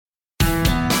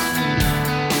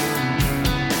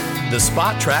The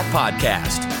Spot Track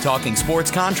Podcast, talking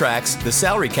sports contracts, the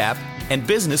salary cap, and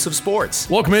business of sports.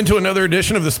 Welcome into another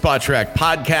edition of the Spot Track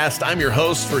Podcast. I'm your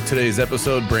host for today's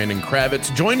episode, Brandon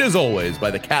Kravitz, joined as always by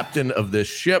the captain of this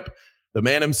ship, the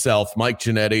man himself, Mike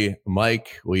Ginnitti.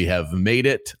 Mike, we have made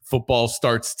it. Football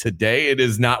starts today. It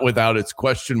is not without its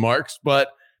question marks, but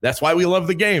that's why we love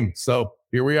the game. So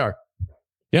here we are.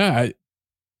 Yeah,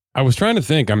 I was trying to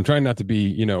think. I'm trying not to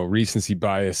be, recency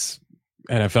bias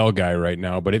NFL guy right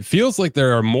now, but it feels like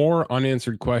there are more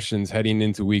unanswered questions heading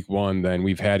into week one than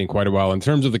we've had in quite a while in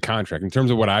terms of the contract, in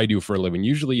terms of what I do for a living.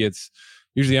 Usually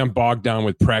I'm bogged down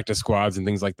with practice squads and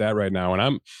things like that right now.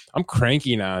 And I'm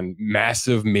cranking on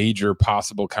massive, major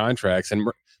possible contracts. And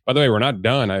by the way, we're not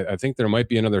done. I think there might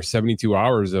be another 72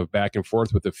 hours of back and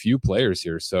forth with a few players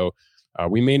here. So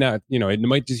we may not, it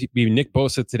might just be Nick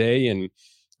Bosa today and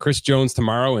Chris Jones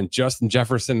tomorrow and Justin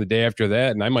Jefferson the day after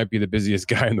that. And I might be the busiest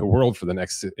guy in the world for the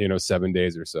next, 7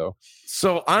 days or so.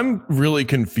 So I'm really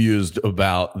confused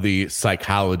about the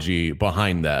psychology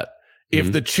behind that.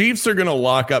 If the Chiefs are going to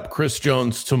lock up Chris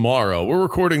Jones tomorrow, we're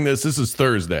recording this is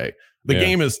Thursday. The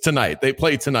game is tonight. They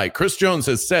play tonight. Chris Jones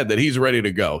has said that he's ready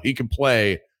to go. He can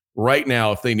play right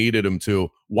now if they needed him to.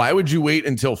 Why would you wait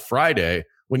until Friday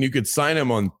when you could sign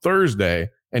him on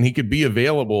Thursday and he could be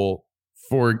available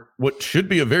for what should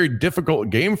be a very difficult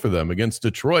game for them against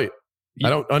Detroit? I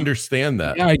don't understand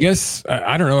that. Yeah, I guess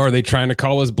I don't know. Are they trying to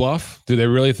call his bluff? Do they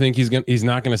really think he's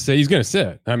not going to sit? He's going to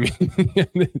sit. I mean,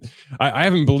 I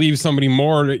haven't believed somebody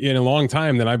more in a long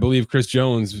time than I believe Chris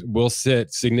Jones will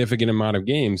sit significant amount of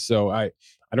games. So I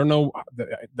don't know.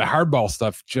 The hardball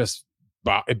stuff just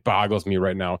it boggles me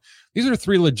right now. These are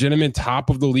three legitimate top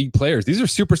of the league players. These are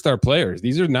superstar players.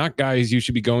 These are not guys you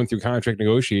should be going through contract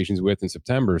negotiations with in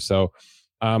September. So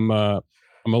I'm a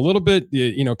little bit,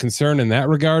 concerned in that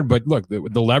regard. But look,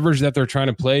 the leverage that they're trying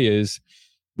to play is,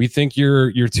 we think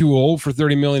you're too old for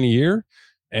 $30 million a year,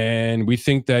 and we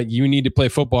think that you need to play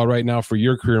football right now for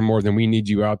your career more than we need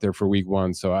you out there for week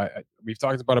one. So we've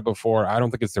talked about it before. I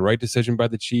don't think it's the right decision by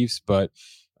the Chiefs, but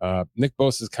Nick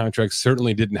Bosa's contract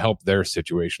certainly didn't help their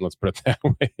situation. Let's put it that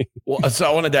way. Well, so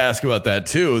I wanted to ask about that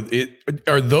too.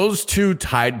 Are those two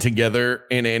tied together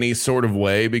in any sort of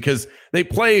way? Because they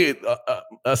play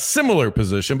a similar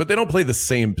position, but they don't play the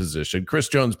same position. Chris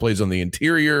Jones plays on the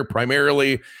interior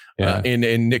primarily, and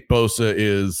Nick Bosa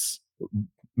is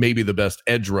maybe the best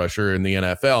edge rusher in the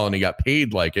NFL, and he got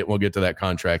paid like it. We'll get to that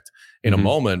contract in a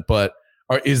moment, but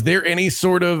is there any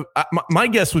sort of, my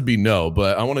guess would be no,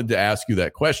 but I wanted to ask you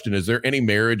that question. Is there any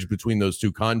marriage between those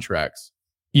two contracts?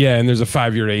 Yeah, and there's a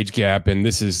 5-year age gap, and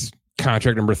this is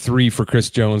contract number 3 for Chris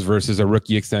Jones versus a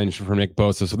rookie extension for Nick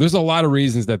Bosa. So there's a lot of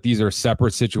reasons that these are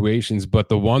separate situations, but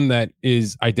the one that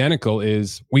is identical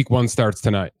is week one starts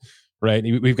tonight, right?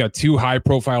 We've got two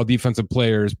high-profile defensive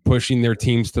players pushing their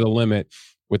teams to the limit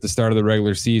with the start of the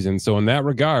regular season. So in that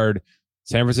regard,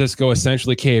 San Francisco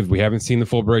essentially caved. We haven't seen the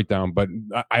full breakdown, but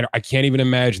I can't even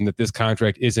imagine that this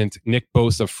contract isn't Nick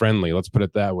Bosa friendly. Let's put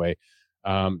it that way.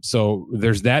 So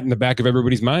there's that in the back of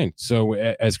everybody's mind. So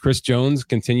as Chris Jones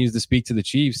continues to speak to the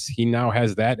Chiefs, he now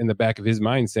has that in the back of his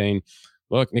mind saying,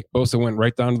 look, Nick Bosa went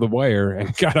right down to the wire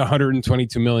and got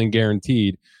 $122 million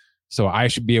guaranteed. So I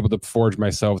should be able to forge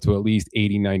myself to at least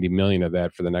 80-90 million of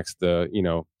that for the next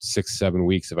 6-7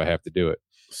 weeks if I have to do it.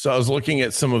 So I was looking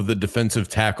at some of the defensive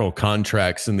tackle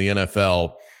contracts in the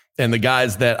NFL, and the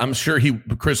guys that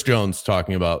Chris Jones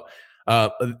talking about,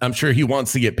 I'm sure he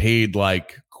wants to get paid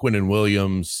like Quinnen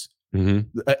Williams.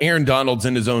 Aaron Donald's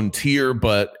in his own tier,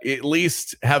 but at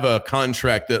least have a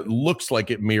contract that looks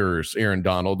like it mirrors Aaron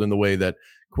Donald in the way that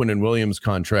Quinnen Williams'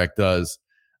 contract does.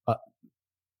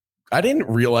 I didn't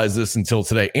realize this until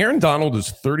today. Aaron Donald is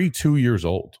 32 years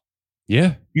old.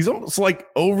 Yeah. He's almost like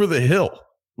over the hill.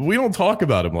 We don't talk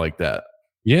about him like that.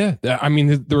 Yeah. I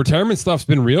mean, the retirement stuff's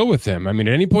been real with him. I mean,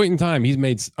 at any point in time, he's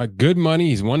made a good money.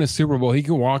 He's won a Super Bowl. He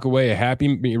can walk away a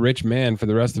happy, rich man for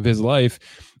the rest of his life,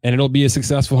 and it'll be a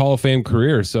successful Hall of Fame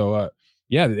career. So,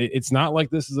 it's not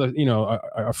like this is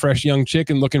a fresh young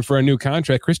chicken looking for a new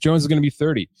contract. Chris Jones is going to be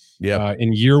 30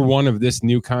 in year one of this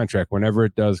new contract, whenever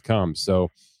it does come.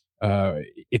 So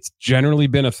it's generally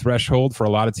been a threshold for a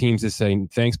lot of teams to say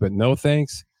thanks, but no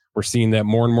thanks. We're seeing that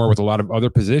more and more with a lot of other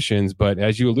positions. But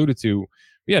as you alluded to,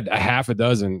 we had a half a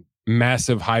dozen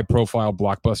massive high-profile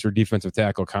blockbuster defensive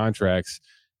tackle contracts,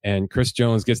 and Chris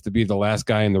Jones gets to be the last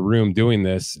guy in the room doing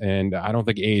this. And I don't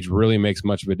think age really makes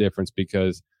much of a difference,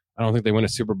 because I don't think they win a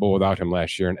Super Bowl without him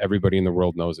last year, and everybody in the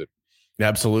world knows it.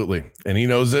 Absolutely. And he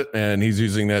knows it, and he's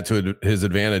using that to his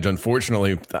advantage.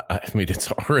 Unfortunately, I mean,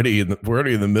 we're already in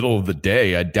the middle of the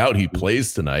day. I doubt he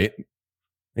plays tonight.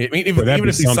 I mean, even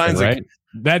if he signs, right?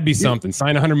 That'd be something.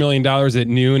 Sign $100 million at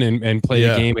noon and play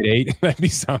a game at 8. That'd be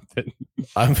something.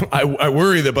 I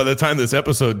worry that by the time this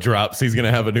episode drops, he's going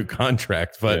to have a new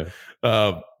contract. But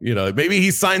maybe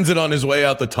he signs it on his way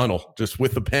out the tunnel, just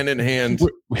with the pen in hand,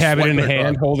 have it in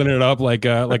hand, holding it up like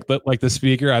the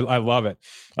speaker. I love it.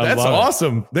 That's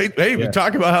awesome. We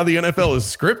talk about how the NFL is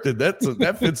scripted.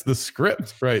 That fits the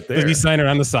script right there. Does he sign it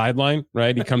on the sideline?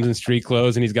 Right, he comes in street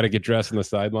clothes and he's got to get dressed on the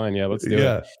sideline. Yeah, let's do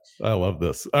it. I love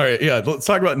this. All right, let's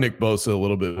talk about Nick Bosa a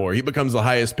little bit more. He becomes the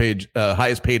highest paid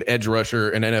edge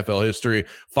rusher in NFL history.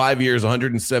 5 years,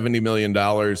 $170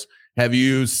 million. Have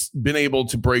you been able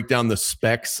to break down the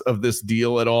specs of this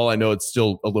deal at all? I know it's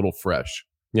still a little fresh.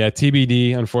 Yeah,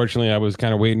 TBD. Unfortunately, I was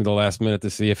kind of waiting to the last minute to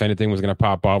see if anything was going to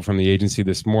pop out from the agency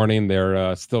this morning.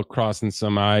 They're still crossing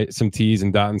some T's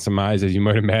and dotting some I's, as you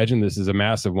might imagine. This is a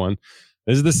massive one.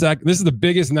 This is the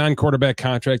biggest non-quarterback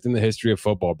contract in the history of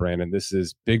football, Brandon. This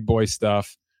is big boy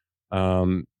stuff.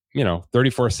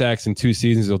 34 sacks in 2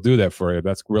 seasons will do that for you.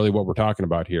 That's really what we're talking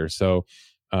about here. So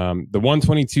the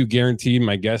 122 guaranteed,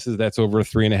 my guess is that's over a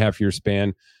 3.5 year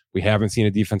span. We haven't seen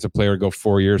a defensive player go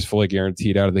 4 years fully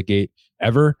guaranteed out of the gate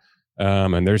ever.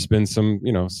 And there's been some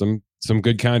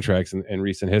good contracts in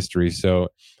recent history. So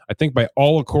I think by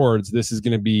all accords, this is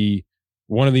going to be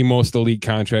one of the most elite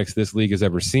contracts this league has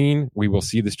ever seen. We will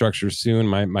see the structure soon.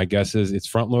 My guess is it's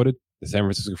front loaded. The San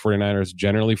Francisco 49ers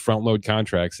generally front load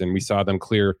contracts, and we saw them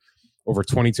clear over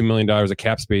 $22 million of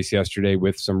cap space yesterday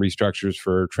with some restructures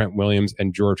for Trent Williams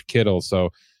and George Kittle.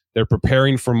 So they're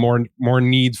preparing for more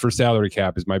needs for salary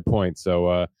cap is my point.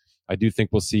 So I do think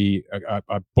we'll see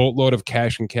a boatload of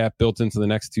cash and cap built into the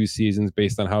next 2 seasons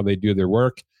based on how they do their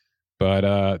work.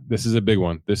 But this is a big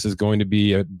one. This is going to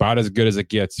be about as good as it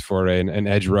gets for an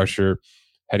edge rusher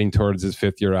heading towards his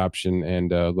 5th year option and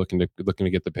looking to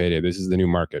get the payday. This is the new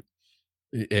market.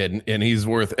 And he's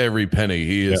worth every penny.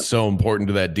 He is so important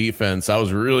to that defense. I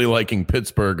was really liking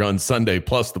Pittsburgh on Sunday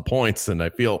plus the points, and I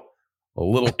feel a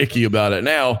little icky about it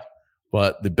now.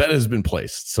 But the bet has been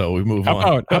placed, so we move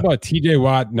on. How about T.J.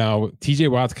 Watt now? T.J.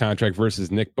 Watt's contract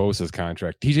versus Nick Bosa's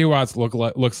contract. T.J. Watt's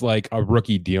looks like a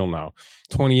rookie deal now.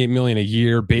 $28 million a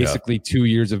year, basically 2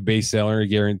 years of base salary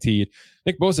guaranteed.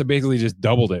 Nick Bosa basically just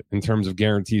doubled it in terms of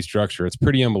guarantee structure. It's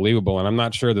pretty unbelievable, and I'm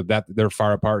not sure that they're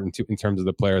far apart in terms of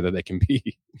the player that they can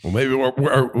be. Well, maybe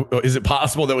is it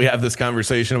possible that we have this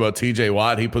conversation about T.J.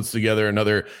 Watt? He puts together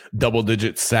another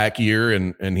double-digit sack year,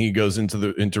 and he goes into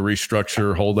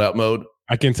restructure holdout mode.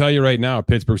 I can tell you right now,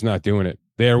 Pittsburgh's not doing it.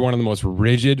 They are one of the most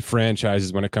rigid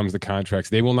franchises when it comes to contracts.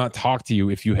 They will not talk to you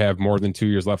if you have more than 2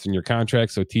 years left in your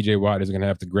contract. So TJ Watt is going to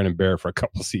have to grin and bear for a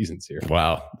couple seasons here.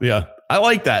 Wow. Yeah. I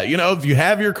like that. If you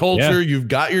have your culture, you've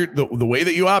got the way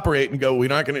that you operate and go, we're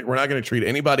not going to treat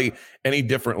anybody any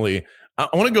differently. I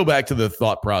want to go back to the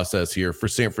thought process here for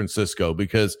San Francisco,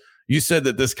 because you said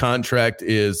that this contract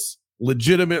is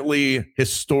legitimately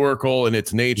historical in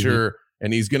its nature,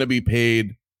 and he's going to be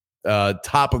paid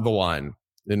top of the line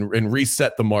and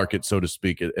reset the market, so to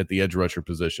speak, at the edge rusher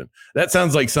position. That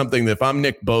sounds like something that if I'm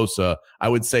Nick Bosa, I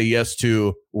would say yes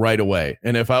to right away.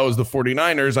 And if I was the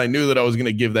 49ers, I knew that I was going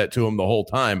to give that to him the whole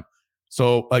time.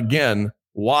 So again,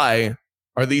 why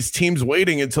are these teams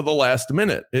waiting until the last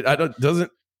minute? It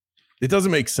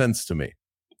doesn't make sense to me.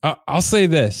 I'll say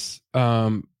this.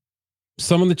 Some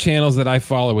of the channels that I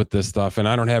follow with this stuff, and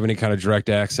I don't have any kind of direct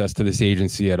access to this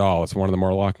agency at all. It's one of the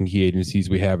more lock and key agencies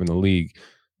we have in the league.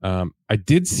 I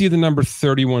did see the number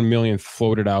 31 million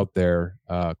floated out there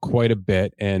quite a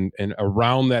bit, and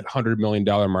around that $100 million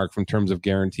mark in terms of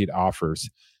guaranteed offers.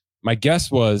 My guess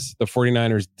was the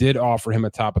 49ers did offer him a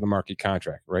top of the market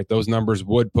contract, right? Those numbers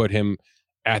would put him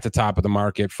at the top of the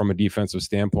market from a defensive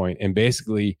standpoint. And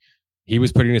basically he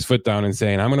was putting his foot down and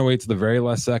saying, I'm going to wait to the very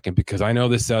last second because I know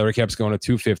this salary cap's going to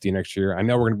 250 next year. I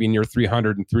know we're going to be near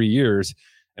 300 in 3 years.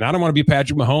 And I don't want to be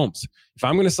Patrick Mahomes. If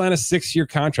I'm going to sign a 6-year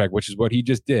contract, which is what he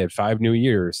just did, 5 new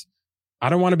years, I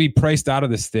don't want to be priced out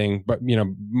of this thing, but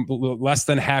less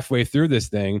than halfway through this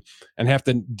thing and have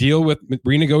to deal with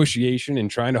renegotiation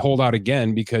and trying to hold out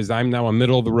again because I'm now a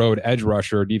middle of the road edge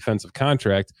rusher or defensive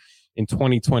contract in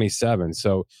 2027.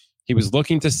 So he was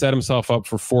looking to set himself up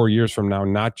for 4 years from now,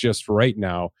 not just right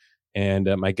now. And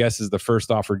my guess is the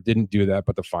first offer didn't do that,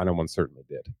 but the final one certainly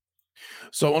did.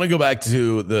 So I want to go back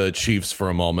to the Chiefs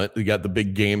for a moment. We got the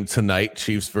big game tonight,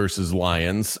 Chiefs versus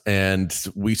Lions, and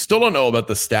we still don't know about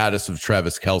the status of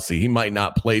Travis Kelce. He might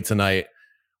not play tonight.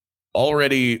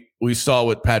 Already, we saw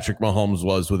what Patrick Mahomes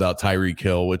was without Tyreek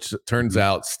Hill, which turns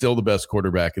out still the best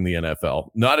quarterback in the NFL.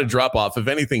 Not a drop-off. If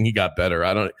anything, he got better.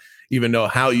 I don't even know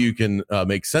how you can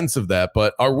make sense of that,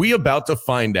 but are we about to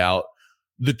find out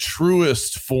the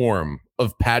truest form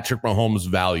of Patrick Mahomes'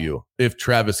 value if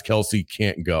Travis Kelce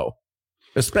can't go,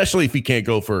 especially if he can't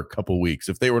go for a couple weeks,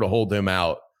 if they were to hold him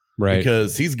out. Right.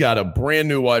 Because he's got a brand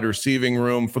new wide receiving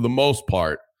room for the most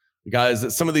part.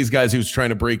 Some of these guys he was trying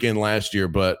to break in last year,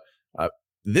 but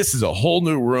this is a whole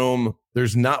new room.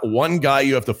 There's not one guy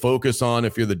you have to focus on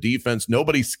if you're the defense.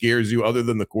 Nobody scares you other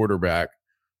than the quarterback.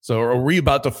 So are we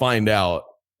about to find out?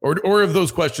 Or have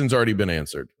those questions already been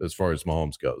answered as far as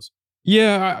Mahomes goes?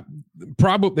 Yeah,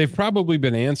 they've probably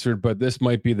been answered, but this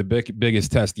might be the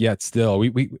biggest test yet. Still,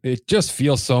 it just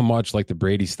feels so much like the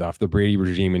Brady stuff, the Brady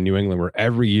regime in New England, where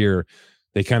every year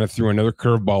they kind of threw another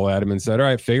curveball at him and said, "All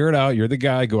right, figure it out. You're the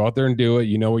guy. Go out there and do it.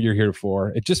 You know what you're here for."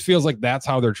 It just feels like that's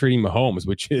how they're treating Mahomes,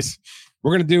 which is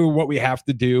we're going to do what we have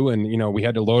to do. And we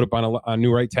had to load up on a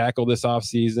new right tackle this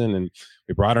offseason, and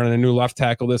we brought on a new left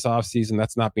tackle this offseason.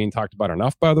 That's not being talked about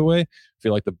enough, by the way. I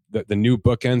feel like the new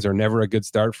bookends are never a good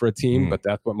start for a team, but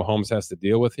that's what Mahomes has to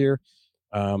deal with here.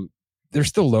 They're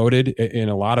still loaded in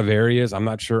a lot of areas. I'm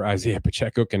not sure Isaiah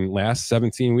Pacheco can last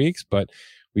 17 weeks, but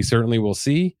we certainly will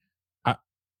see.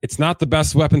 It's not the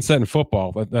best weapon set in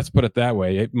football, but let's put it that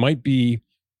way. It might be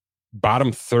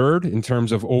bottom third in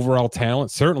terms of overall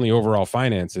talent, certainly overall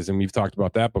finances. And we've talked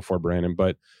about that before, Brandon,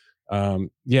 but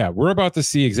we're about to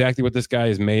see exactly what this guy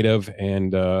is made of.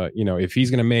 And, if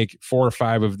he's going to make 4 or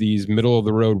 5 of these middle of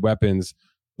the road weapons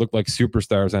look like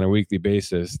superstars on a weekly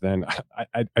basis, then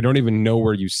I don't even know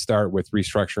where you start with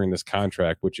restructuring this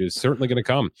contract, which is certainly going to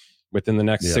come within the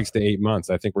next 6 to 8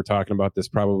 months. I think we're talking about this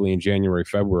probably in January,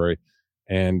 February.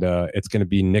 And it's going to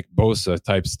be Nick Bosa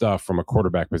type stuff from a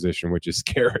quarterback position, which is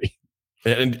scary.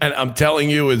 And I'm telling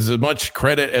you, as much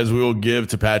credit as we will give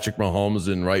to Patrick Mahomes,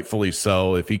 and rightfully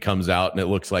so, if he comes out and it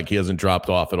looks like he hasn't dropped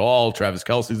off at all, Travis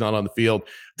Kelce's not on the field,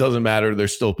 doesn't matter. They're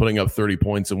still putting up 30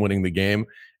 points and winning the game.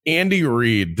 Andy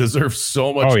Reid deserves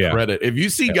so much credit. If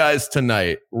you see guys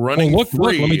tonight running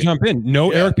free. Let me jump in.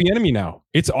 Eric Bieniemy now.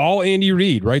 It's all Andy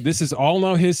Reid, right? This is all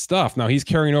now his stuff. Now he's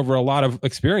carrying over a lot of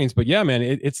experience, but yeah, man,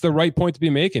 it's the right point to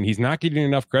be making. He's not getting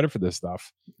enough credit for this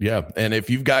stuff. Yeah, and if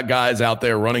you've got guys out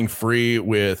there running free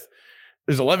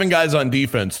there's 11 guys on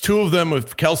defense, 2 of them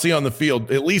with Kelce on the field,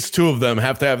 at least 2 of them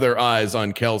have to have their eyes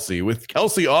on Kelce. With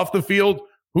Kelce off the field,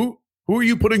 who are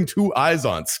you putting 2 eyes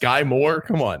on? Sky Moore?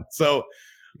 Come on. So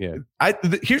yeah,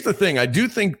 here's the thing. I do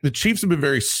think the Chiefs have been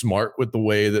very smart with the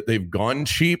way that they've gone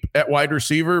cheap at wide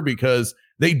receiver, because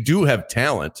they do have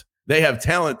talent. They have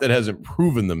talent that hasn't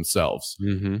proven themselves.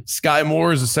 Mm-hmm. Sky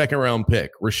Moore is a 2nd-round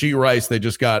pick. Rashee Rice, they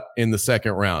just got in the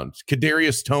 2nd round.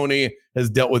 Kadarius Toney has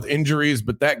dealt with injuries,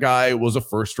 but that guy was a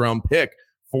 1st-round pick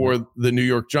for the New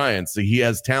York Giants. So he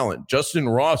has talent. Justin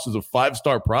Ross is a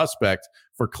 5-star prospect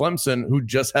for Clemson who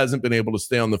just hasn't been able to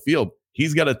stay on the field.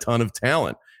 He's got a ton of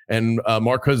talent. And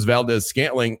Marquez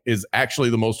Valdez-Scantling is actually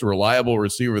the most reliable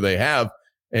receiver they have.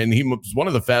 And he was one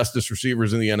of the fastest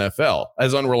receivers in the NFL.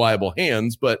 Has unreliable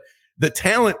hands, but the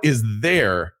talent is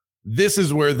there. This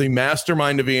is where the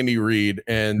mastermind of Andy Reid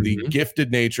and the gifted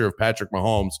nature of Patrick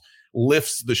Mahomes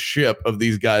lifts the ship of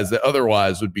these guys that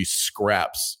otherwise would be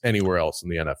scraps anywhere else in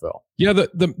the NFL. Yeah,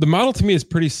 the model to me is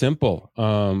pretty simple.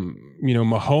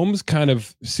 Mahomes' kind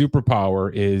of superpower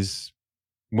is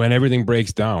when everything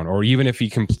breaks down, or even if he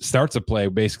starts a play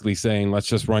basically saying, let's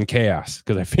just run chaos,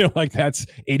 because I feel like that's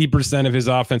 80% of his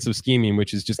offensive scheming,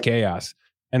 which is just chaos.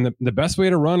 And the best way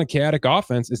to run a chaotic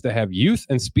offense is to have youth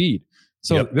and speed.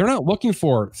 So they're not looking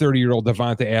for 30-year-old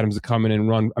Devontae Adams to come in and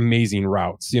run amazing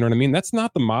routes. You know what I mean? That's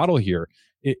not the model here.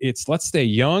 It's let's stay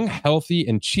young, healthy,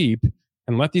 and cheap,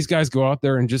 and let these guys go out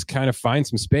there and just kind of find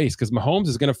some space, because Mahomes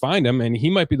is going to find them, and he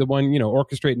might be the one,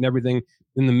 orchestrating everything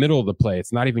in the middle of the play.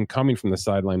 It's not even coming from the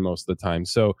sideline most of the time.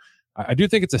 So I do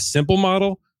think it's a simple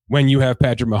model when you have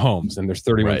Patrick Mahomes, and there's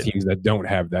 31 teams that don't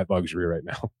have that luxury right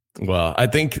now. Well, I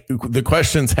think the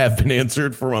questions have been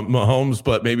answered for Mahomes,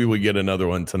 but maybe we get another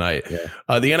one tonight.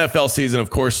 Yeah. The NFL season, of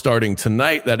course, starting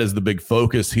tonight. That is the big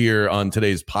focus here on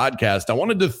today's podcast. I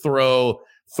wanted to throw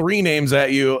 3 names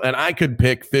at you, and I could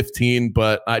pick 15,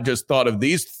 but I just thought of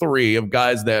these 3 of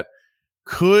guys that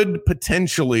could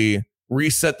potentially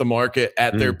reset the market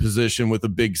at their position with a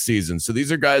big season. So these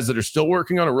are guys that are still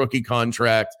working on a rookie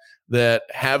contract that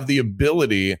have the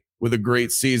ability with a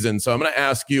great season. So I'm going to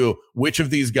ask you, which of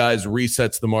these guys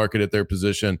resets the market at their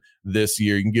position this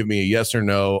year? You can give me a yes or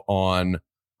no on,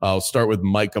 I'll start with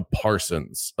Micah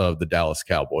Parsons of the Dallas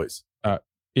Cowboys.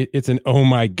 It's an, oh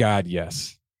my God,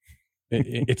 yes.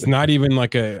 It's not even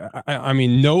like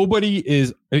nobody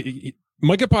is.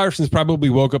 Micah Parsons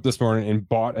probably woke up this morning and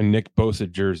bought a Nick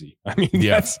Bosa jersey.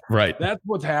 That's right. That's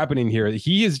what's happening here.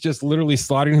 He is just literally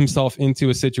slotting himself into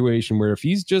a situation where if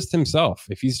he's just himself,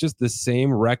 if he's just the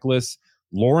same reckless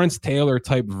Lawrence Taylor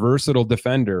type versatile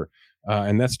defender,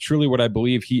 And that's truly what I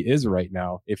believe he is right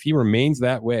now. If he remains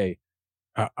that way,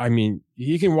 I mean,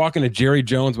 he can walk into Jerry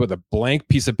Jones with a blank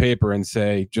piece of paper and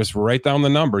say, just write down the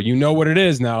number. You know what it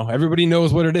is now. Everybody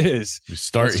knows what it is. We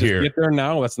start here. Get there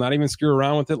now. Let's not even screw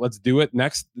around with it. Let's do it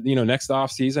next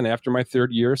off season after my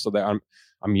third year, so that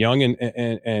I'm young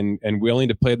and willing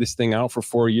to play this thing out for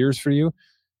 4 years for you.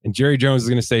 And Jerry Jones is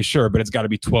going to say, sure, but it's got to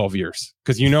be 12 years,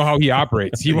 because you know how he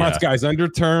operates. He wants guys under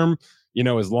term,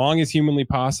 as long as humanly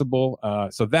possible.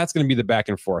 So that's going to be the back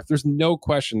and forth. There's no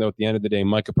question, though, at the end of the day,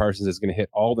 Micah Parsons is going to hit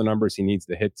all the numbers he needs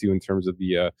to hit to in terms of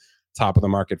the top of the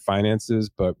market finances.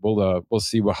 But we'll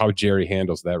see how Jerry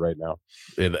handles that right now.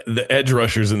 Yeah, the edge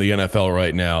rushers in the NFL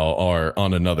right now are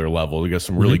on another level. We got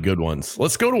some really good ones.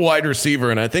 Let's go to wide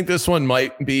receiver, and I think this one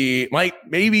might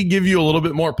maybe give you a little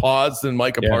bit more pause than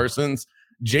Micah Parsons.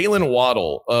 Jalen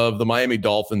Waddle of the Miami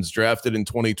Dolphins, drafted in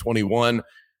 2021.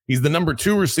 He's the number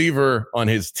 2 receiver on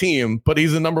his team, but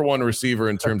he's the number 1 receiver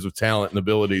in terms of talent and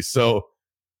ability. So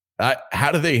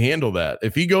how do they handle that?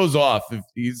 If he goes off, if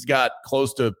he's got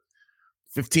close to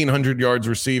 1,500 yards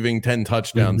receiving, 10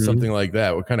 touchdowns, something like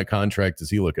that, what kind of contract is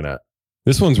he looking at?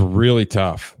 This one's really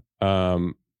tough.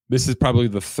 This is probably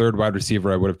the 3rd wide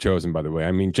receiver I would have chosen, by the way.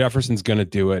 I mean, Jefferson's going to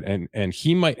do it, and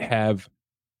he might have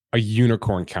a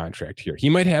unicorn contract here. He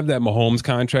might have that Mahomes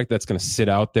contract that's going to sit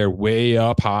out there way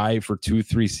up high for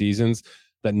 2-3 seasons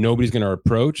that nobody's going to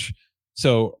approach.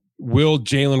 So will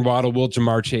Jalen Waddle, will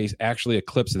Jamar Chase actually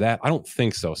eclipse that? I don't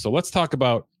think so. So let's talk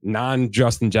about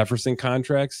non-Justin Jefferson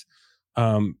contracts.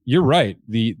 You're right.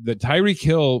 The Tyreek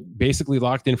Hill, basically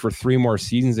locked in for 3 more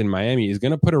seasons in Miami, is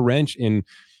going to put a wrench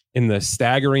in the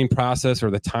staggering process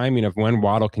or the timing of when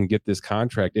Waddle can get this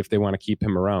contract if they want to keep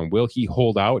him around. Will he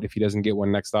hold out if he doesn't get one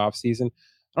next offseason?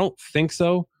 I don't think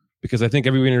so, because I think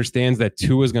everybody understands that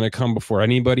Tua is going to come before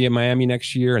anybody at Miami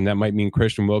next year, and that might mean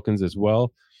Christian Wilkins as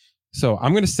well. So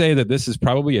I'm going to say that this is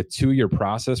probably a 2-year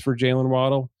process for Jalen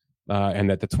Waddle, and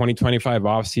that the 2025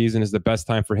 offseason is the best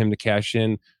time for him to cash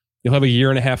in. You'll have a year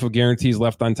and a half of guarantees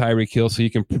left on Tyreek Hill, so you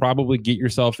can probably get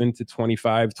yourself into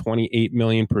 25, 28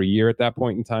 million per year at that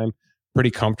point in time,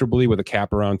 pretty comfortably with a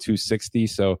cap around 260.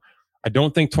 So I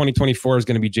don't think 2024 is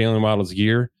going to be Jalen Waddle's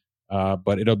year,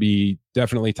 but it'll be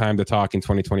definitely time to talk in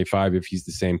 2025 if he's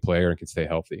the same player and can stay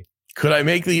healthy. Could I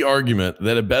make the argument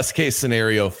that a best case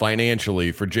scenario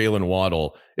financially for Jalen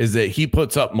Waddle is that he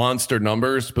puts up monster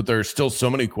numbers, but there's still so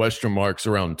many question marks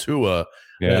around Tua?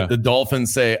 Yeah. The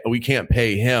Dolphins say, we can't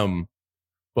pay him,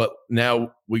 but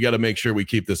now we got to make sure we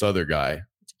keep this other guy.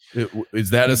 Is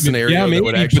that a scenario that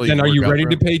would actually? But then, are you ready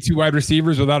to pay 2 wide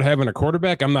receivers without having a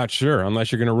quarterback? I'm not sure,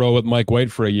 unless you're going to roll with Mike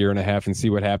White for a year and a half and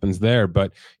see what happens there.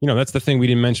 But that's the thing we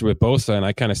didn't mention with Bosa, and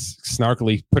I kind of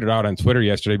snarkily put it out on Twitter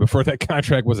yesterday before that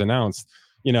contract was announced.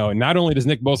 Not only does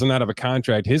Nick Bosa not have a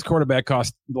contract, his quarterback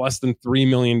costs less than $3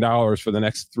 million for the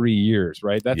next 3 years.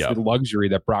 Right? That's the luxury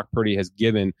that Brock Purdy has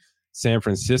given San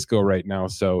Francisco right now.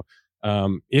 So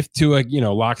if Tua,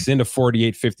 locks into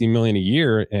 48, 50 million a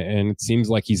year, and it seems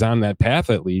like he's on that path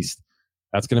at least,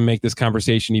 that's going to make this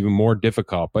conversation even more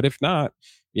difficult. But if not,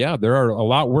 there are a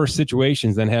lot worse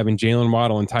situations than having Jalen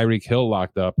Waddle and Tyreek Hill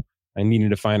locked up and needing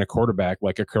to find a quarterback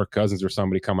like a Kirk Cousins or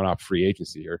somebody coming off free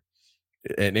agency here.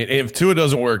 And if Tua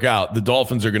doesn't work out, the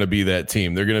Dolphins are going to be that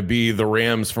team. They're going to be the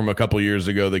Rams from a couple of years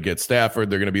ago that get Stafford.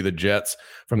 They're going to be the Jets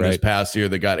from this past year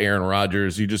that got Aaron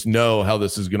Rodgers. You just know how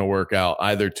this is going to work out.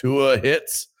 Either Tua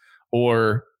hits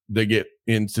or they get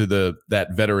into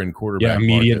that veteran quarterback.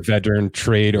 Immediate market. Veteran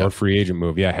trade or free agent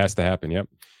move. Yeah, it has to happen. Yep.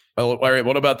 All right.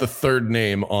 What about the 3rd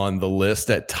name on the list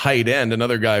at tight end?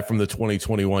 Another guy from the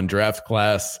 2021 draft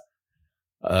class,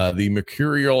 the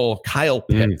mercurial Kyle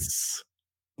Pitts.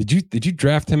 Did you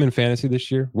draft him in fantasy this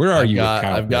year? Where are you?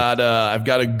 I've got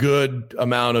a good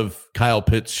amount of Kyle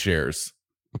Pitts shares.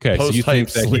 Okay, so you think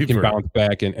that he can bounce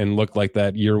back and look like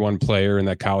that year 1 player and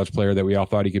that college player that we all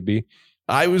thought he could be?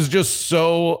 I was just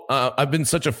I've been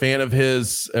such a fan of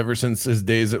his ever since his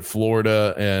days at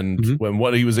Florida and when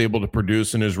what he was able to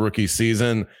produce in his rookie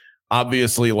season.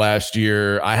 Obviously, last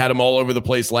year, I had him all over the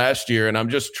place last year, and I'm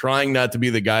just trying not to be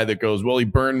the guy that goes, well, he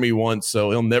burned me once, so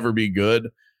he'll never be good.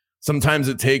 Sometimes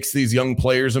it takes these young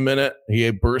players a minute. He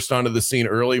burst onto the scene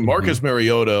early. Marcus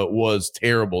Mariota was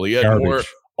terrible. He had more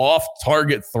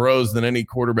off-target throws than any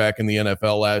quarterback in the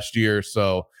NFL last year.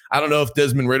 So I don't know if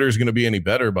Desmond Ridder is going to be any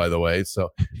better, by the way.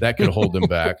 So that could hold him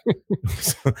back.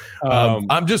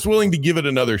 I'm just willing to give it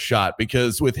another shot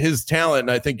because with his talent,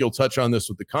 and I think you'll touch on this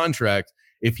with the contract,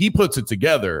 if he puts it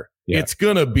together, it's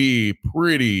going to be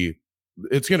pretty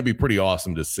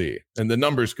awesome to see. And the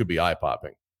numbers could be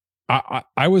eye-popping.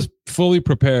 I was fully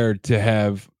prepared to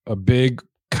have a big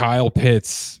Kyle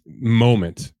Pitts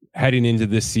moment heading into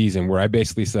this season where I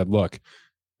basically said, look,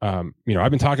 I've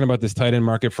been talking about this tight end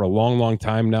market for a long, long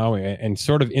time now, and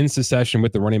sort of in succession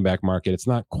with the running back market. It's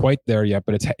not quite there yet,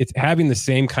 but it's having the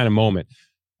same kind of moment.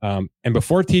 And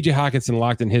before TJ Hockenson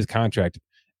locked in his contract,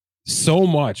 so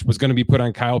much was going to be put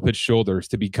on Kyle Pitts' shoulders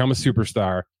to become a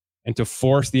superstar and to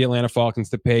force the Atlanta Falcons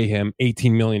to pay him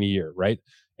 $18 million a year, right?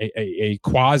 A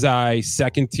quasi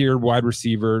second tier wide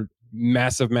receiver,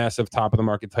 massive top of the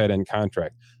market tight end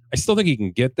contract. I still think he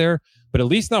can get there, but at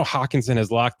least now Hockenson has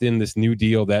locked in this new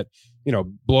deal that,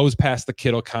 blows past the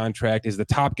Kittle contract, is the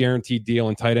top guaranteed deal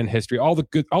in tight end history. All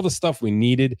the stuff we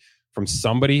needed from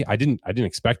somebody. I didn't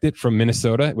expect it from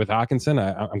Minnesota with Hockenson.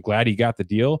 I'm glad he got the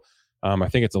deal. I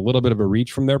think it's a little bit of a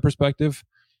reach from their perspective,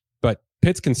 but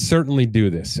Pitts can certainly do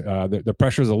this. The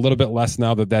pressure is a little bit less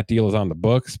now that deal is on the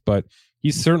books, but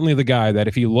he's certainly the guy that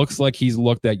if he looks like he's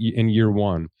looked at in year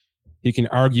one, he can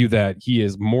argue that he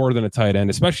is more than a tight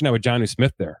end, especially now with Jonnu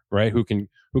Smith there, right? Who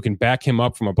can back him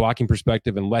up from a blocking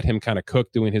perspective and let him kind of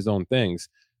cook doing his own things.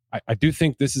 I do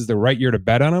think this is the right year to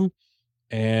bet on him.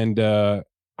 And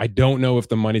I don't know if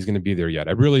the money's going to be there yet.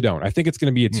 I really don't. I think it's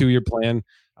going to be a 2-year plan.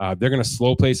 They're going to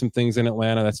slow play some things in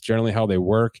Atlanta. That's generally how they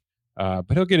work.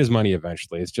 But he'll get his money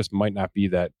eventually. It just might not be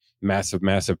that massive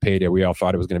payday we all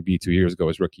thought it was going to be 2 years ago,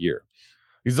 his rookie year.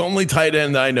 He's the only tight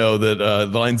end I know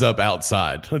that lines up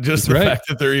outside. Just the fact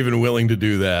that they're even willing to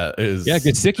do that is... Yeah,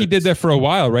 Gesicki did that for a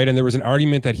while, right? And there was an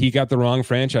argument that he got the wrong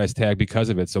franchise tag because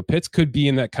of it. So Pitts could be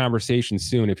in that conversation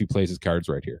soon if he plays his cards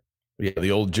right here. Yeah,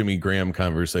 the old Jimmy Graham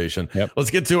conversation. Yep.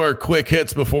 Let's get to our quick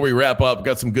hits before we wrap up.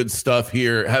 Got some good stuff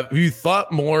here. Have you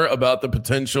thought more about the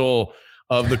potential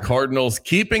of the Cardinals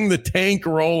keeping the tank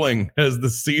rolling as the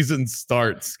season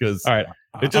starts? Because all right,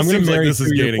 it just seems like this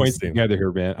is gaining points steam together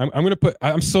here, man.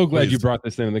 I'm so glad you brought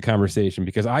this into the conversation,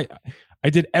 because I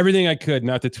did everything I could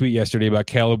not to tweet yesterday about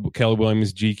Caleb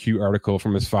Williams' GQ article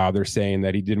from his father saying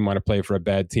that he didn't want to play for a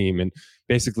bad team, and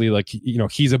basically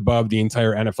he's above the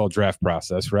entire NFL draft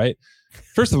process, right?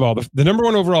 First of all, the number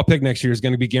one overall pick next year is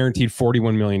going to be guaranteed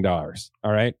 $41 million. All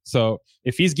right, so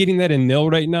if he's getting that in nil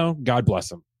right now, God bless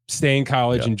him. Stay in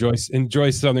college, enjoy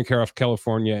Southern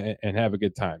California, and have a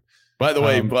good time. By the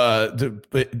way,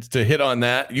 to hit on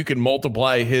that, you can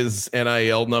multiply his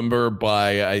NIL number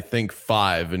by, I think,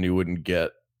 5, and you wouldn't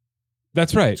get.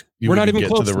 That's right. We're not even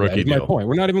close to that. Is my point.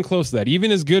 We're not even close to that.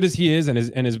 Even as good as he is, and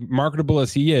as marketable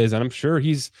as he is, and I'm sure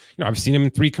he's. I've seen him in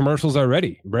 3 commercials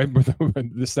already, right, before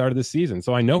the start of the season.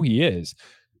 So I know he is.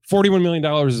 $41 million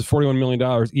is $41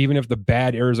 million, even if the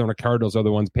bad Arizona Cardinals are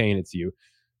the ones paying it to you.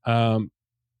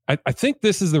 I think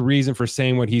this is the reason for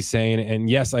saying what he's saying. And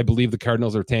yes, I believe the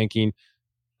Cardinals are tanking.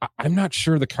 I'm not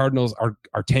sure the Cardinals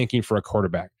are tanking for a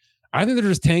quarterback. I think they're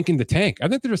just tanking the tank. I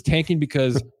think they're just tanking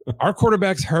because our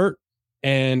quarterback's hurt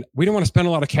and we don't want to spend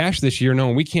a lot of cash this year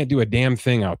knowing we can't do a damn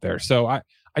thing out there. So I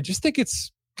just think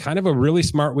it's kind of a really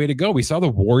smart way to go. We saw the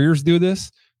Warriors do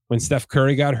this when Steph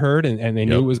Curry got hurt and they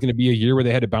knew it was going to be a year where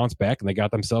they had to bounce back, and they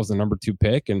got themselves the number 2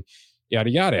 pick and yada,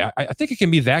 yada. I think it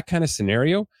can be that kind of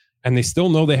scenario. And they still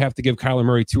know they have to give Kyler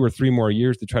Murray 2 or 3 more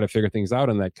years to try to figure things out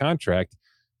in that contract.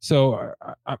 So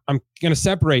I'm going to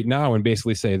separate now and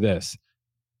basically say this.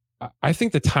 I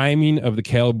think the timing of the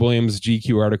Caleb Williams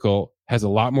GQ article has a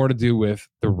lot more to do with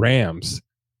the Rams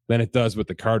than it does with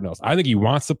the Cardinals. I think he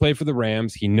wants to play for the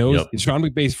Rams. He knows Sean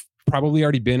McVay's probably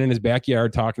already been in his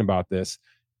backyard talking about this.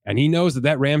 And he knows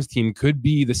that Rams team could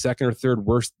be the 2nd or 3rd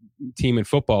worst team in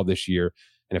football this year.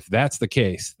 And if that's the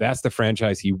case, that's the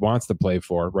franchise he wants to play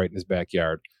for right in his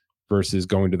backyard versus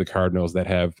going to the Cardinals that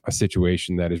have a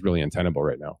situation that is really untenable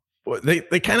right now. Well, they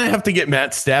kind of have to get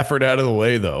Matt Stafford out of the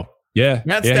way, though. Yeah.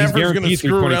 Matt Stafford's going to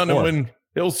screw around and win.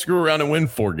 He'll screw around and win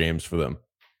 4 games for them.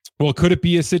 Well, could it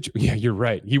be a situation? Yeah, you're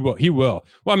right. He will. Well,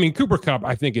 I mean, Cooper Kupp,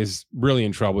 I think, is really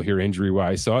in trouble here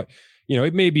injury-wise. So,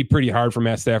 it may be pretty hard for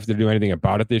Matt Stafford to do anything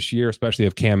about it this year, especially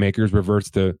if Cam Akers reverts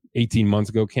to 18 months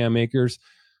ago Cam Akers.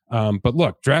 But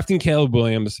look, drafting Caleb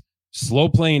Williams, slow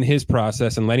playing his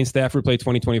process, and letting Stafford play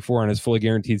 2024 on his fully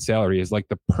guaranteed salary is like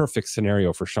the perfect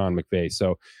scenario for Sean McVay.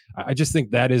 So I just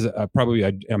think that is probably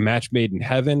a match made in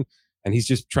heaven, and he's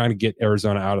just trying to get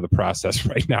Arizona out of the process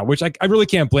right now, which I really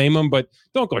can't blame him. But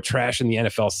don't go trashing the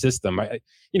NFL system.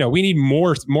 We need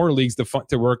more leagues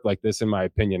to work like this, in my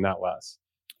opinion, not less.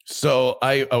 So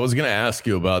I was going to ask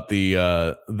you about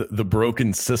the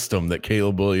broken system that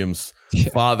Caleb Williams'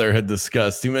 father had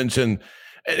discussed. You mentioned,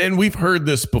 and we've heard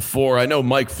this before. I know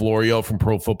Mike Florio from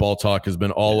Pro Football Talk has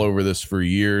been all over this for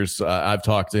years. I've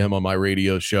talked to him on my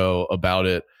radio show about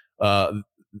it.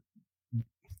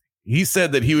 He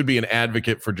said that he would be an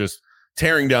advocate for just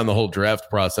tearing down the whole draft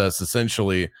process,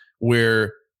 essentially,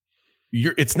 where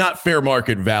it's not fair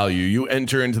market value. You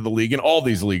enter into the league, and all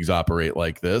these leagues operate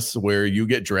like this, where you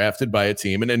get drafted by a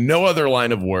team, and in no other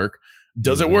line of work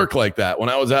does it work like that. When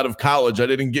I was out of college, I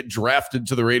didn't get drafted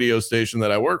to the radio station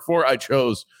that I work for. I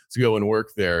chose to go and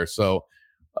work there. So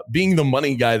being the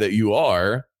money guy that you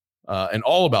are, and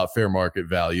all about fair market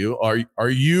value,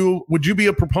 would you be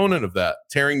a proponent of that,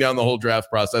 tearing down the whole draft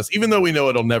process, even though we know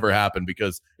it'll never happen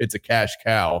because it's a cash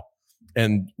cow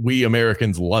and we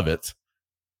Americans love it?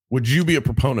 Would you be a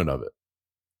proponent of it?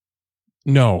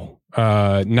 No,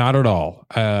 not at all.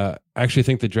 I actually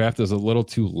think the draft is a little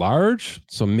too large,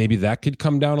 so maybe that could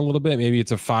come down a little bit. Maybe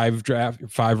it's a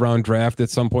 5-round draft at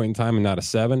some point in time and not a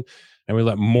 7. And we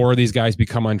let more of these guys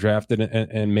become undrafted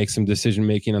and make some decision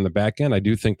making on the back end. I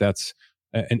do think that's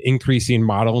an increasing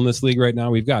model in this league right now.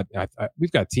 We've got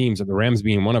teams, and the Rams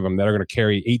being one of them, that are going to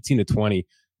carry 18 to 20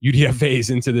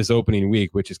 UDFAs into this opening week,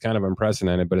 which is kind of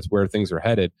unprecedented, but it's where things are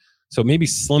headed. So maybe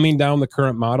slimming down the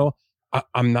current model.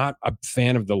 I'm not a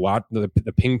fan of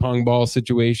the ping pong ball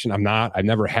situation. I've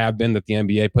never have been, that the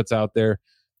NBA puts out there.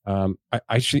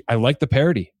 I like the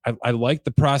parity. I like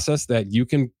the process that you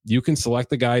can select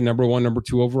the guy number 1, number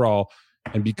 2 overall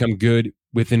and become good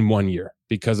within 1 year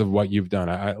because of what you've done.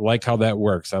 I like how that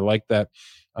works. I like that.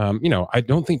 I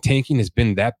don't think tanking has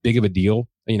been that big of a deal.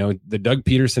 The Doug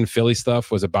Peterson Philly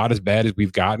stuff was about as bad as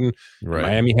we've gotten. Right.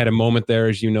 Miami had a moment there,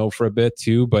 as you know, for a bit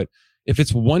too, but if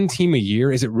it's one team a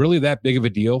year, is it really that big of a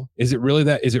deal? Is it really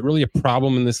a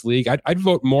problem in this league? I'd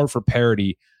vote more for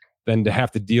parity than to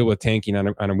have to deal with tanking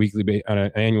on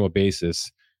an annual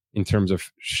basis in terms of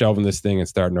shelving this thing and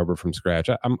starting over from scratch.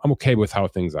 I'm okay with how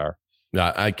things are.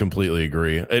 I completely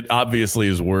agree. It obviously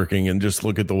is working, and just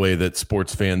look at the way that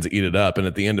sports fans eat it up. And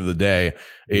at the end of the day,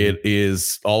 it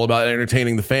is all about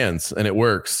entertaining the fans, and it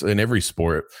works in every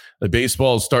sport. The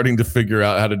baseball is starting to figure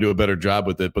out how to do a better job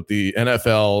with it, but the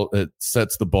NFL, it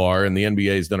sets the bar, and the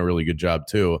NBA has done a really good job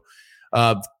too.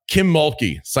 Kim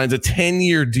Mulkey signs a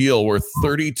 10-year deal worth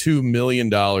 $32 million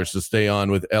to stay on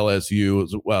with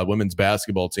LSU's women's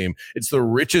basketball team. It's the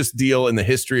richest deal in the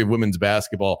history of women's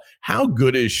basketball. How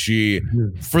good is she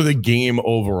for the game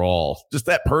overall? Just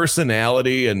that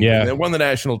personality, and they won the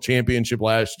national championship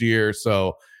last year.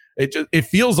 So it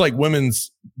feels like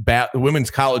women's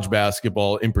college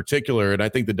basketball in particular, and I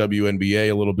think the WNBA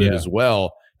a little bit as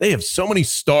well. They have so many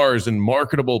stars and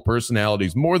marketable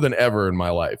personalities, more than ever in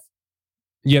my life.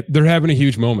 Yeah, they're having a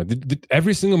huge moment.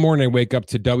 Every single morning I wake up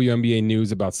to WNBA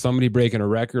news about somebody breaking a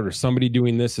record or somebody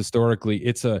doing this historically.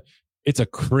 It's a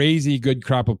crazy good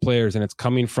crop of players, and it's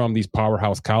coming from these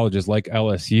powerhouse colleges like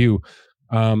LSU.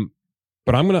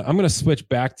 But I'm gonna switch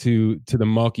back to the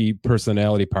Mulkey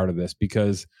personality part of this,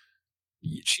 because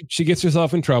she gets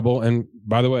herself in trouble. And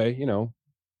by the way,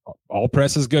 all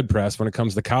press is good press when it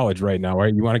comes to college right now,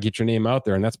 right? You want to get your name out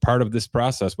there, and that's part of this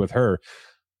process with her.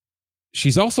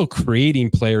 She's also creating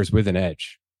players with an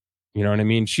edge. You know what I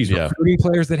mean? She's recruiting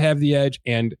players that have the edge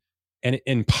and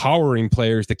empowering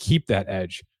players to keep that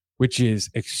edge, which is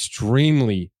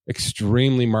extremely,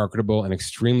 extremely marketable and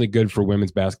extremely good for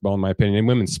women's basketball, in my opinion, and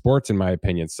women's sports, in my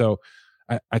opinion. So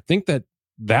I think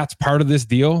that's part of this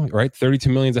deal, right? 32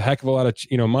 million is a heck of a lot of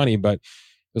money, but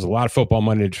there's a lot of football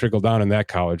money to trickle down in that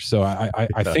college. So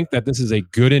I think that this is a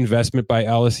good investment by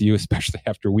LSU, especially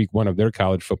after week 1 of their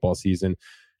college football season,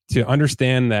 to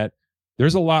understand that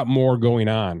there's a lot more going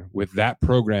on with that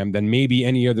program than maybe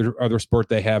any other sport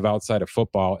they have outside of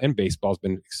football, and baseball's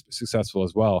been successful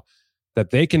as well, that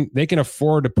they can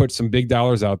afford to put some big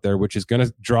dollars out there, which is going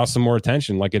to draw some more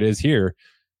attention like it is here.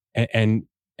 And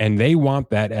they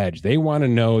want that edge. They want to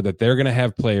know that they're going to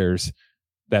have players,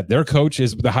 that their coach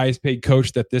is the highest paid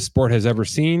coach that this sport has ever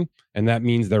seen. And that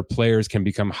means their players can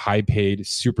become high paid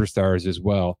superstars as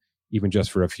well, even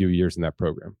just for a few years in that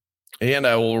program. And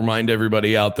I will remind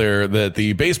everybody out there that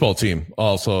the baseball team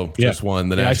also just won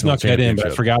the national championship. I snuck that in, but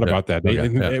I forgot about that.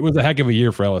 It was a heck of a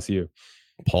year for LSU.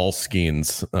 Paul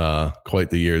Skeens,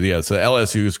 quite the year. Yeah, so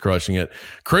LSU is crushing it.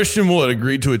 Christian Wood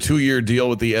agreed to a 2-year deal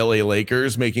with the LA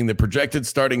Lakers, making the projected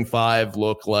starting 5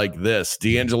 look like this: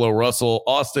 D'Angelo Russell,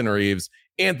 Austin Reeves,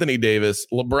 Anthony Davis,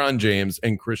 LeBron James,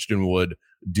 and Christian Wood.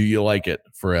 Do you like it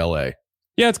for LA?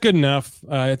 Yeah, it's good enough.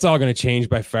 It's all going to change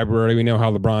by February. We know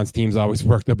how LeBron's teams always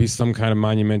work. There'll be some kind of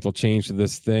monumental change to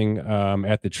this thing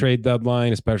at the trade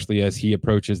deadline, especially as he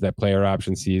approaches that player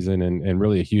option season, and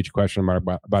really a huge question mark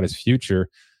about his future.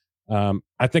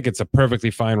 I think it's a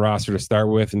perfectly fine roster to start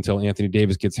with until Anthony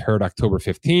Davis gets hurt October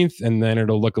 15th, and then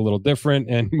it'll look a little different,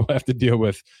 and we'll have to deal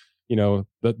with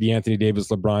the Anthony Davis,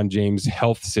 LeBron James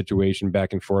health situation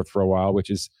back and forth for a while, which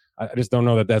is, I just don't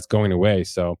know that that's going away.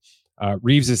 So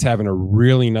Reeves is having a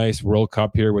really nice World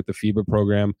Cup here with the FIBA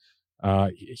program.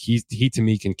 He to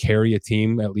me can carry a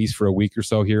team at least for a week or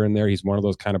so here and there. He's one of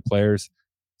those kind of players.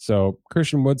 So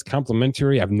Christian Wood's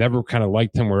complimentary. I've never kind of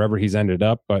liked him wherever he's ended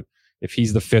up, but if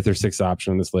he's the 5th or 6th option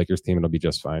on this Lakers team, it'll be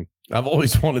just fine. I've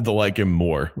always wanted to like him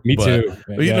more. Me too.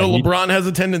 But, LeBron has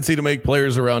a tendency to make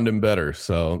players around him better.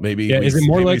 So maybe. Yeah, is it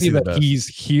more likely that he's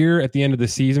here at the end of the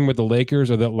season with the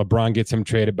Lakers, or that LeBron gets him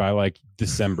traded by like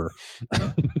December?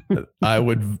 I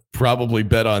would probably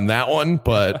bet on that one,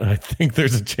 but I think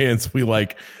there's a chance we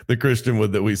like the Christian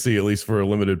Wood that we see at least for a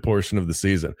limited portion of the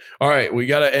season. All right, we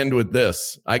got to end with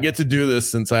this. I get to do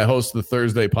this since I host the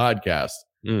Thursday podcast.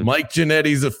 Mike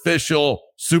Ginnitti's official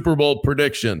Super Bowl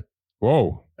prediction.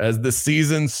 Whoa. As the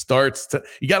season starts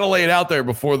you got to lay it out there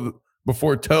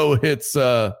before toe hits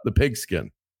the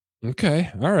pigskin. Okay.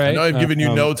 All right. I know I've given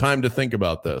you no time to think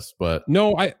about this, but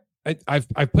no,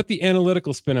 I've put the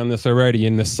analytical spin on this already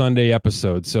in the Sunday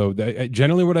episode. So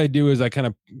generally what I do is I kind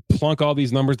of plunk all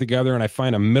these numbers together and I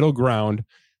find a middle ground,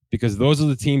 because those are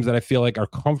the teams that I feel like are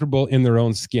comfortable in their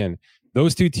own skin.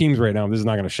 Those two teams right now, this is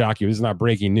not going to shock you, this is not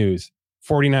breaking news,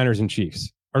 49ers and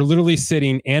Chiefs are literally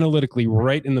sitting analytically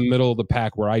right in the middle of the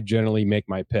pack where I generally make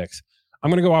my picks. I'm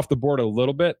going to go off the board a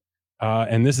little bit,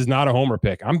 and this is not a homer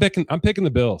pick. I'm picking the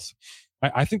Bills.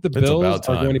 I think the Bills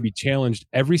are going to be challenged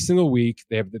every single week.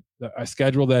 They have a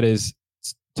schedule that is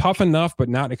tough enough, but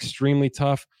not extremely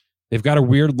tough. They've got a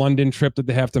weird London trip that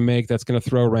they have to make that's going to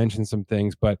throw a wrench in some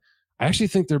things, but I actually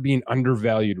think they're being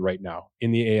undervalued right now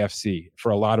in the AFC for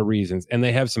a lot of reasons, and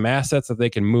they have some assets that they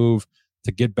can move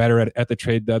to get better at the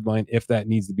trade deadline if that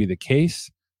needs to be the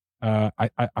case. So I'm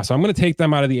going to take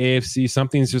them out of the AFC.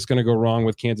 Something's just going to go wrong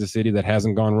with Kansas City that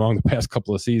hasn't gone wrong the past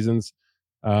couple of seasons.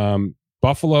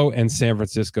 Buffalo and San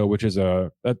Francisco, which is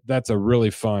that's a really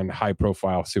fun,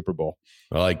 high-profile Super Bowl.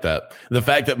 I like that. The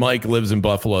fact that Mike lives in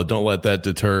Buffalo, don't let that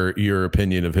deter your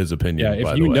opinion of his opinion.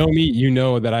 Yeah, if you know me, you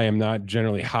know that I am not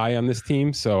generally high on this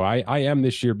team, so I am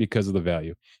this year because of the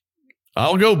value.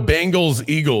 I'll go Bengals,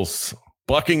 Eagles.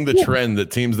 Bucking the trend that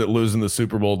teams that lose in the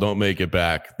Super Bowl don't make it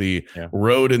back. The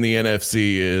road in the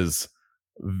NFC is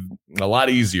a lot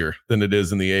easier than it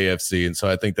is in the AFC. And so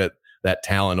I think that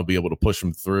talent will be able to push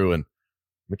them through. And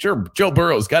I'm sure Joe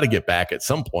Burrow's got to get back at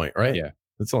some point, right? Yeah.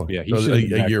 That's all. Yeah,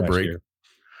 a year break.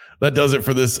 That does it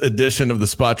for this edition of the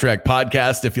Spot Track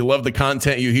Podcast. If you love the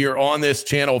content you hear on this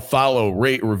channel, follow,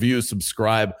 rate, review,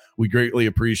 subscribe. We greatly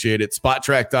appreciate it.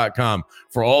 SpotTrack.com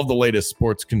for all of the latest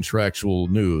sports contractual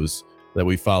news that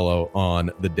we follow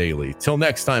on the daily. Till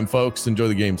next time, folks, enjoy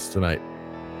the games tonight.